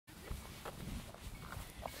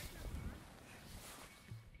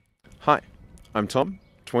Hi, I'm Tom,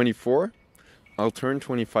 24. I'll turn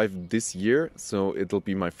 25 this year, so it'll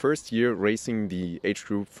be my first year racing the age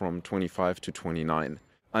group from 25 to 29.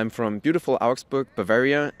 I'm from beautiful Augsburg,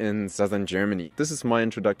 Bavaria in southern Germany. This is my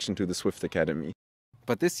introduction to the Zwift Academy.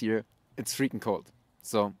 But this year, it's freaking cold,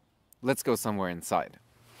 so let's go somewhere inside.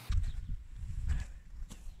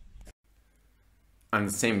 I'm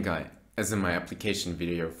the same guy as in my application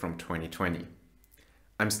video from 2020.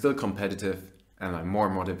 I'm still competitive and I'm more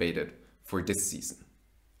motivated for this season.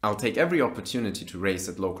 I'll take every opportunity to race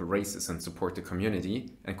at local races and support the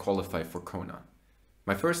community and qualify for Kona.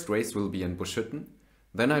 My first race will be in Buschütten,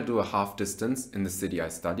 then I'll do a half distance in the city I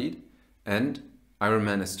studied, and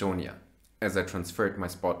Ironman Estonia, as I transferred my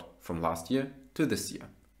spot from last year to this year.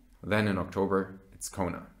 Then in October, it's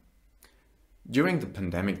Kona. During the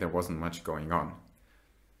pandemic there wasn't much going on.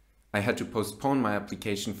 I had to postpone my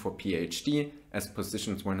application for PhD as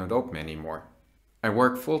positions were not open anymore. I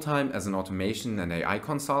work full-time as an automation and AI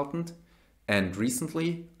consultant, and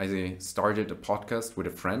recently I started a podcast with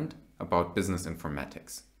a friend about business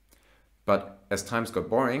informatics. But as times got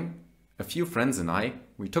boring, a few friends and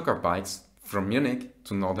we took our bikes from Munich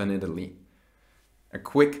to northern Italy. A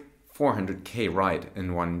quick 400k ride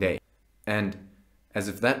in one day. And as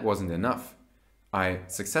if that wasn't enough, I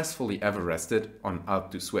successfully Everested on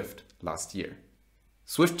Alpe d'Huez last year.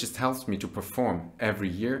 Zwift just helps me to perform every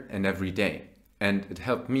year and every day. And it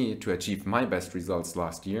helped me to achieve my best results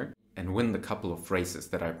last year and win the couple of races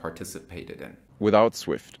that I participated in. Without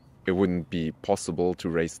Zwift, it wouldn't be possible to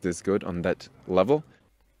race this good on that level.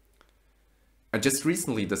 I just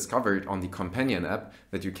recently discovered on the companion app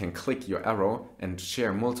that you can click your arrow and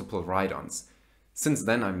share multiple ride-ons. Since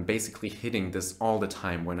then, I'm basically hitting this all the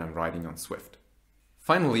time when I'm riding on Zwift.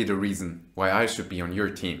 Finally, the reason why I should be on your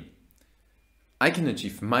team. I can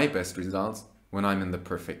achieve my best results when I'm in the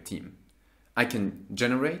perfect team. I can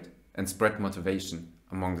generate and spread motivation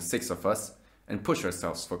among the 6 of us and push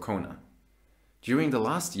ourselves for Kona. During the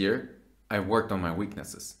last year, I worked on my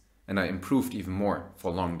weaknesses and I improved even more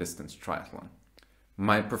for long distance triathlon.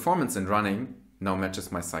 My performance in running now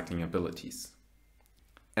matches my cycling abilities.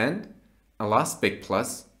 And a last big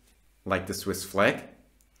plus, like the Swiss flag,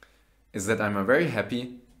 is that I'm a very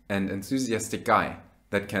happy and enthusiastic guy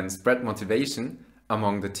that can spread motivation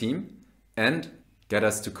among the team and get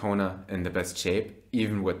us to Kona in the best shape,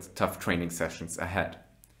 even with tough training sessions ahead.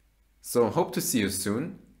 So hope to see you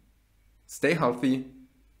soon. Stay healthy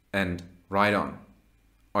and ride on.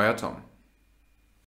 Euer Tom.